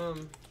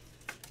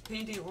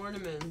 painting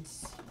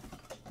ornaments.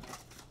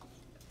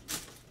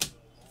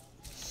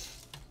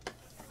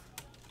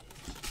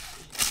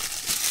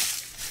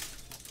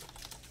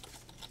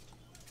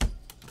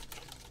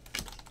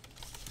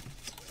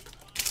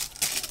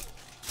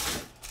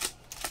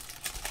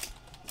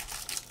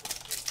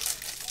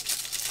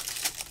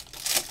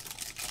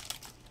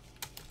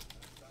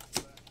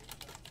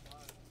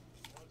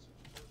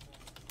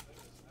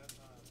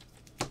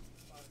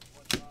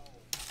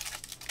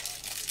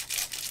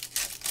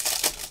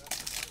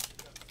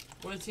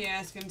 What's he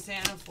asking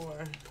Santa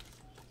for?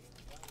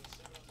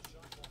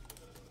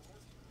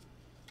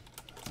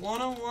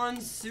 101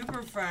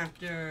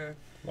 Superfractor.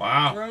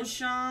 Wow.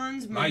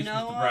 Groshans, Nice,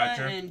 Manoa, Mr.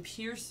 Bratcher. and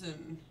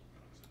Pearson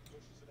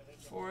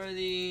for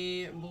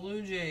the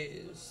Blue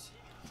Jays.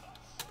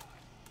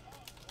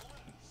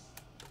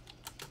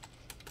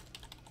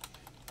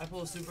 I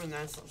pull a super and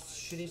that's a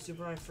shitty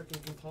super I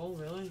freaking can pull,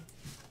 really?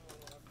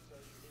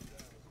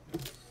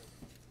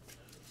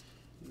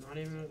 Not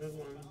even a good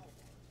one.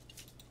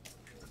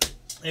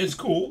 It's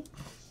cool.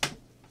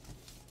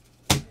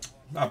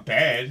 Not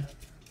bad.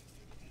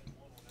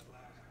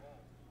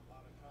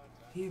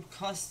 He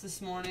cussed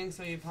this morning,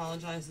 so he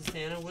apologized to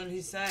Santa. What did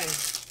he say?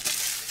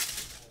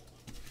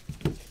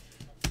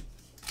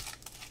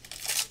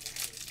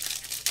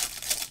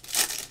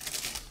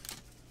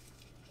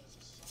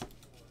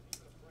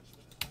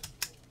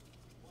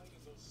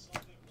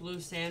 Blue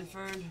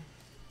Sanford.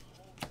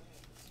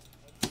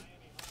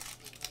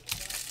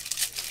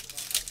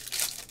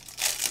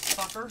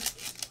 Fucker.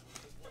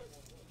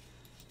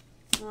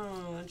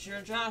 Oh, that's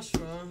your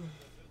Joshua.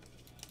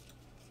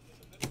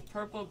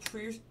 Purple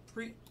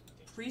Priester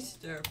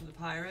for the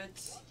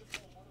Pirates.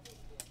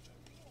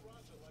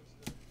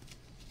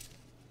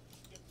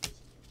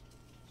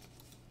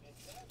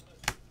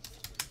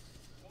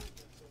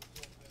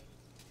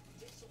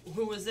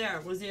 Who was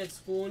there? Was he at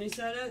school when he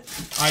said it?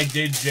 I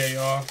did,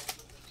 JR.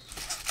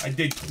 I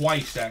did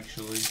twice,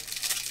 actually.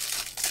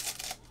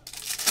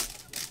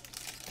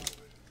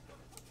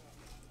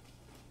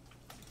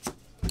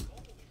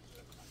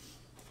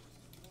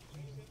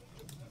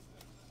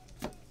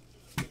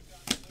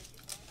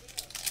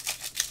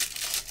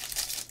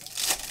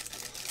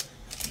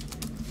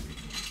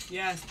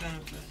 Yes,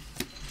 benefit.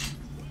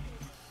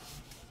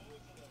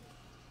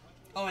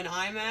 Oh, an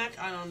iMac?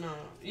 I don't know.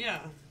 Yeah.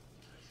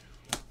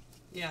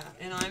 Yeah,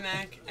 an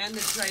iMac and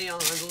the Trae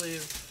Young, I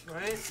believe,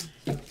 right?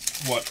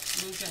 What?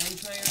 Luka and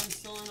Trae Young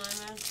still an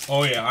iMac?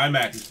 Oh yeah,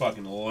 iMac is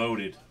fucking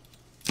loaded.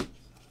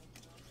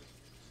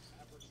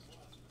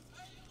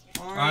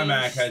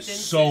 iMac has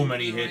so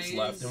many hits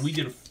left, and we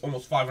did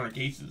almost 500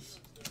 cases.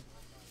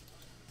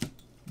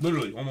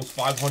 Literally, almost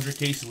 500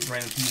 cases with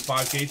random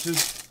 2-5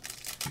 cases.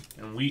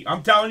 And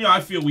I'm telling you,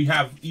 I feel we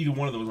have either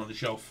one of those on the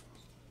shelf.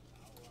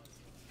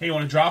 Hey, you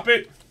want to drop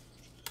it?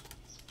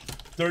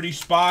 30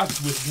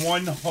 spots with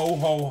one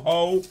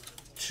ho-ho-ho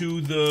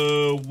to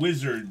the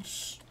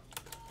Wizards.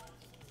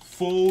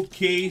 Full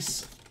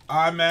case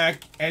iMac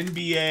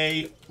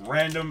NBA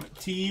random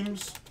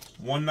teams,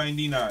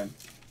 $199.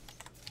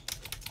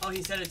 Oh,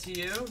 he said it to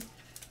you?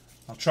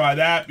 I'll try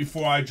that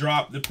before I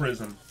drop the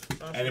Prism.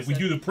 Joshua And if we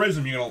do the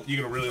Prism, you're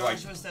gonna really like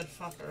it. Joshua said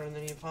fucker, and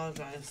then he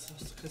apologized.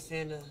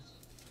 Cassandra.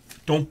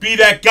 Don't be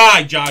that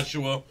guy,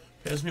 Joshua.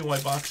 Pass me a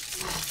white box.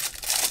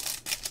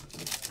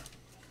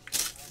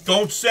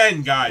 Don't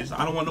send, guys.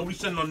 I don't want nobody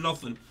sending on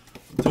nothing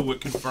until we're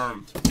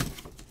confirmed.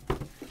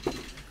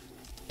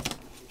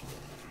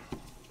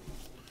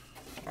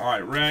 All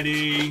right,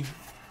 ready.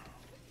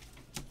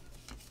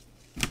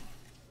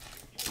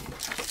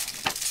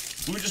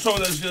 We were just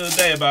talking this the other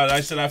day about it. I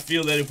said I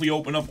feel that if we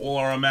open up all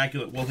our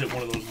Immaculate, we'll hit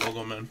one of those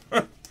logo men.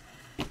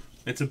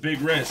 It's a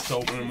big risk to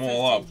open them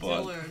all up,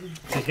 but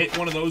to hit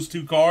one of those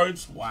 2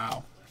 cards,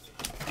 wow.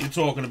 You're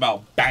talking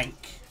about bank.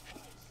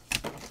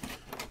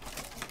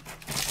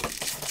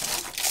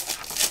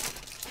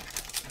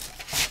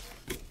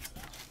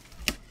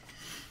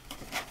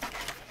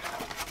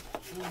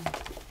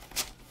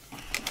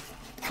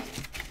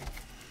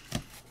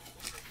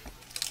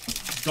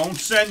 Don't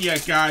send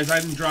yet, guys. I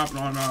didn't drop it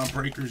on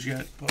breakers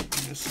yet, but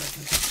give me a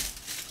second.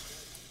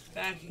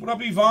 What up,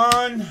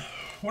 Yvonne?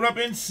 What up,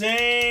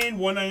 Insane?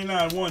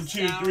 $199. 1,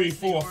 2, 3,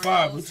 4,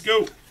 5. Let's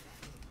go.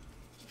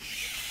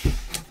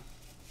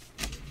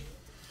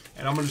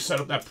 And I'm going to set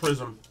up that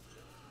Prism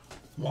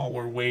while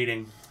we're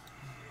waiting.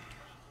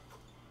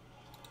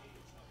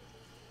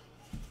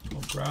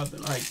 Well, crowd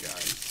tonight,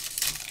 guys.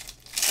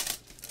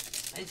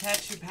 I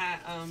attached your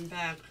back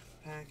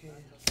package.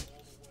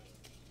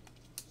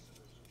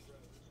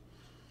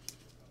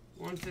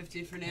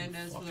 150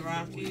 Fernandez for the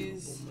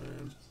Rockies.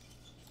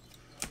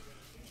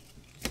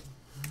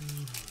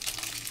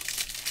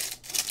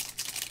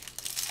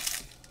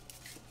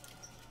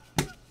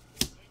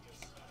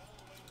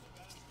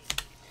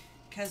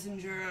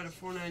 Kessinger out of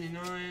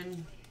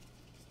 $4.99.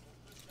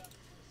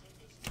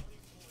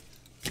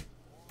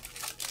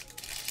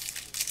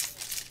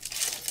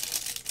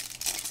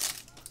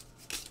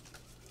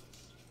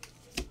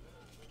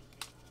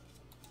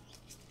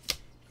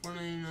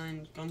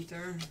 $4.99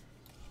 Gunther.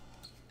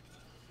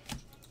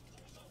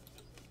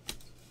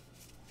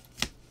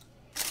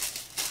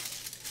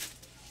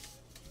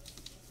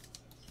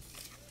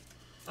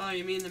 Oh,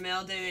 you mean the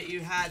mail day that you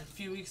had a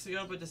few weeks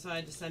ago but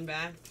decided to send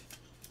back?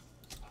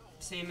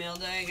 Same mail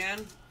day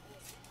again?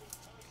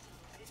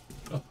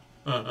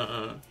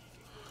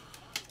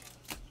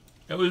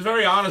 It was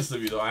very honest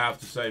of you, though, I have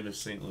to say, Miss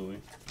St.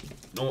 Louis.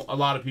 No, a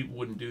lot of people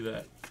wouldn't do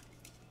that.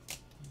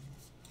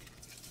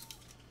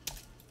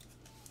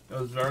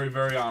 That was very,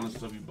 very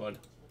honest of you, bud.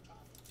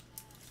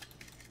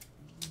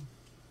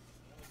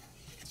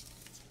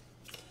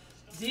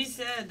 He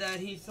said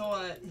that he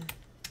thought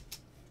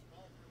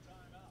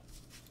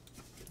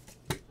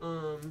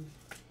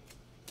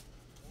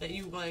that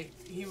you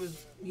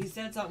he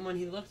said something when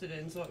he looked at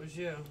it and saw it was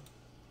you.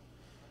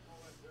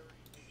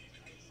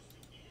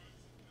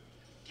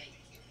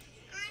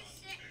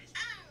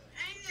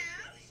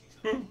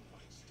 Hmm.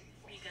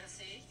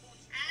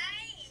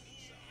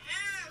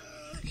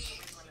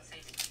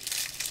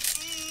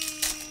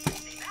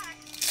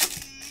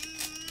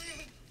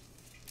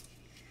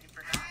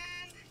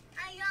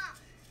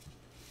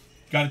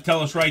 Got to tell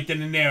us right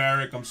then and there,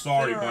 Eric. I'm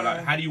sorry,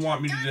 but how do you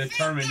want me to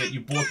determine that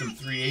you bought them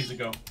 3 days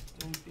ago?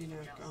 Don't be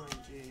that guy,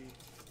 G.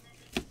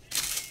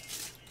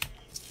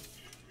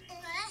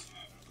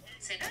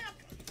 Sit up.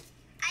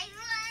 I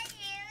love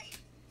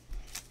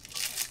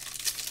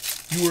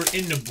you. You were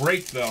in the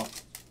break, though.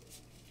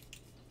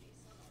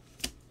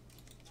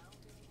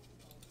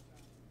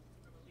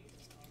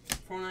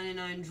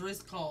 $4.99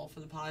 Driscoll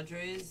for the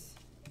Padres.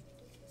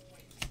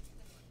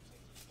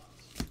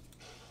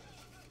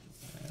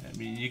 I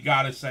mean, you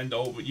gotta send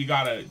over. You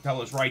gotta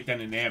tell us right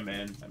then and there,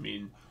 man. I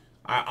mean,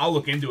 I'll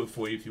look into it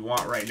for you if you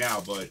want right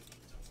now, but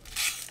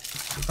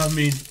I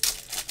mean,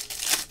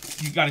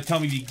 you gotta tell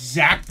me the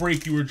exact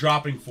break you were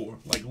dropping for,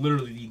 like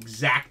literally the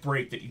exact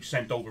break that you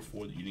sent over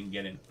for that you didn't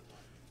get in.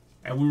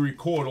 And we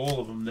record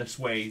all of them this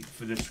way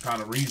for this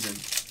kind of reason.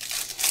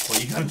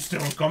 But you gotta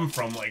still come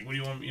from, like, what do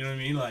you want? You know what I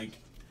mean? Like,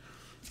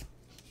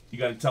 you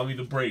gotta tell me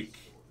the break.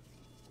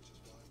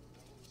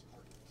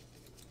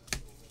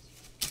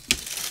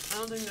 I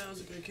don't think that was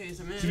a good case.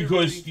 I mean,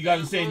 Because you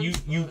gotta understand,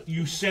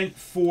 you sent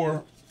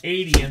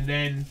 480 and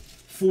then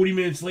 40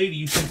 minutes later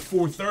you sent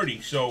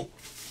 430. So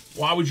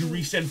why would you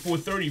resend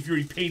 430 if you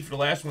already paid for the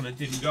last one that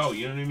didn't go?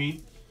 You know what I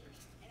mean?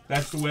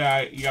 That's the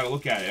way you gotta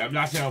look at it. I'm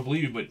not saying I don't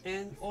believe you, but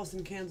and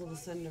Austin canceled the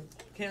sender.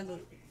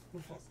 Canceled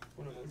before.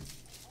 Whatever.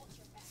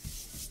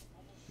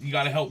 You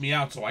gotta help me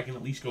out so I can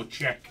at least go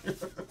check.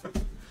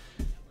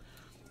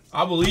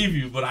 I believe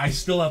you, but I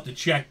still have to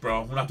check,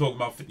 bro. We're not talking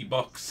about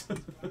 $50.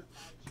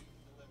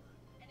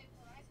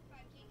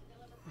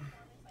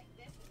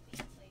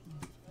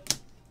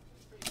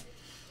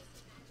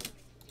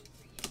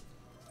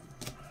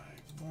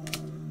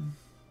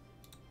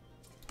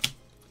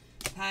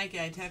 Heike,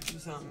 I texted you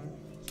something.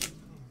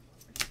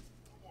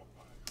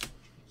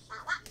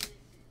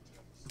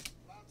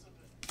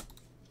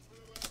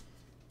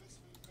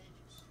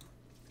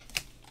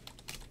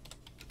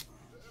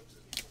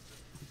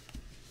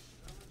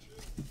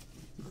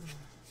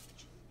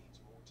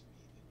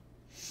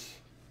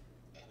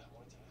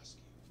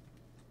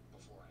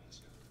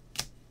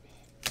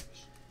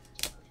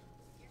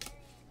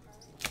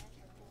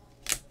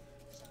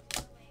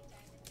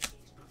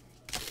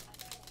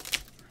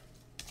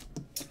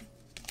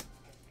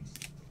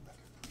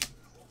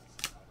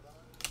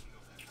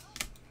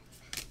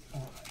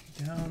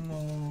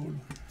 Download.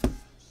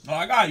 Oh,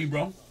 I got you,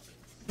 bro.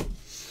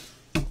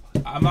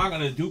 I'm not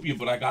gonna dupe you,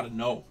 but I gotta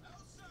know.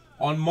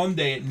 On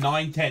Monday at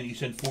 9:10, you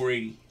sent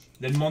 480.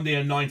 Then Monday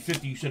at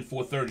 9:50, you sent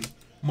 430.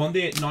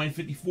 Monday at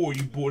 9:54,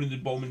 you bought into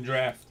the Bowman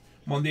draft.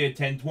 Monday at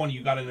 10:20,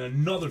 you got in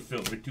another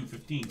filler at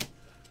 2:15.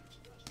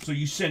 So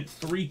you sent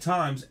 3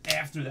 times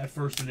after that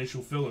first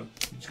initial filler.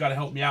 You just gotta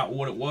help me out with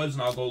what it was,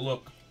 and I'll go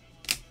look.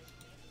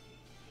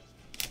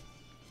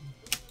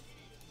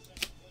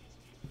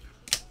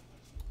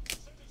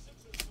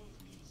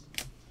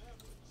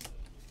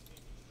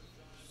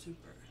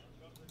 Super.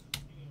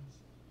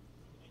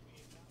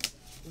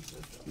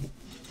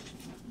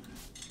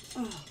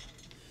 Oh.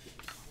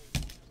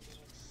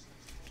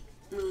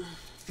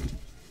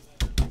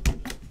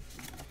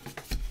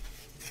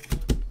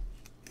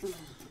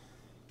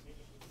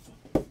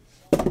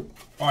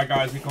 Alright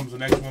guys, here comes the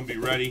next one. Be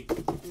ready.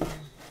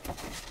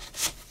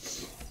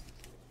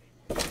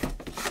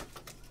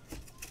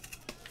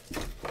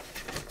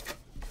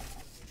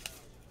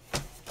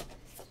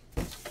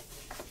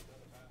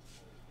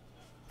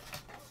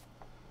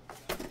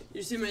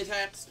 You see my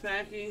text,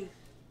 Packy?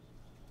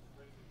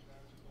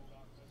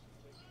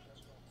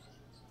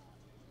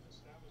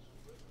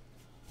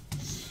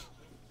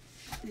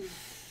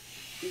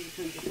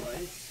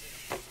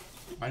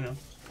 I know.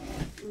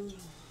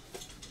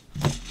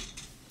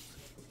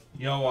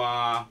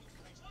 Yo,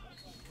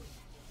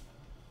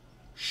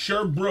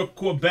 Sherbrooke,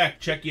 Quebec,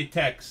 check your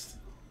text.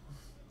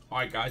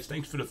 Alright guys,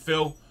 thanks for the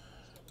fill.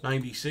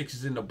 96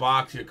 is in the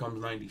box. Here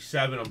comes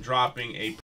 97. I'm dropping a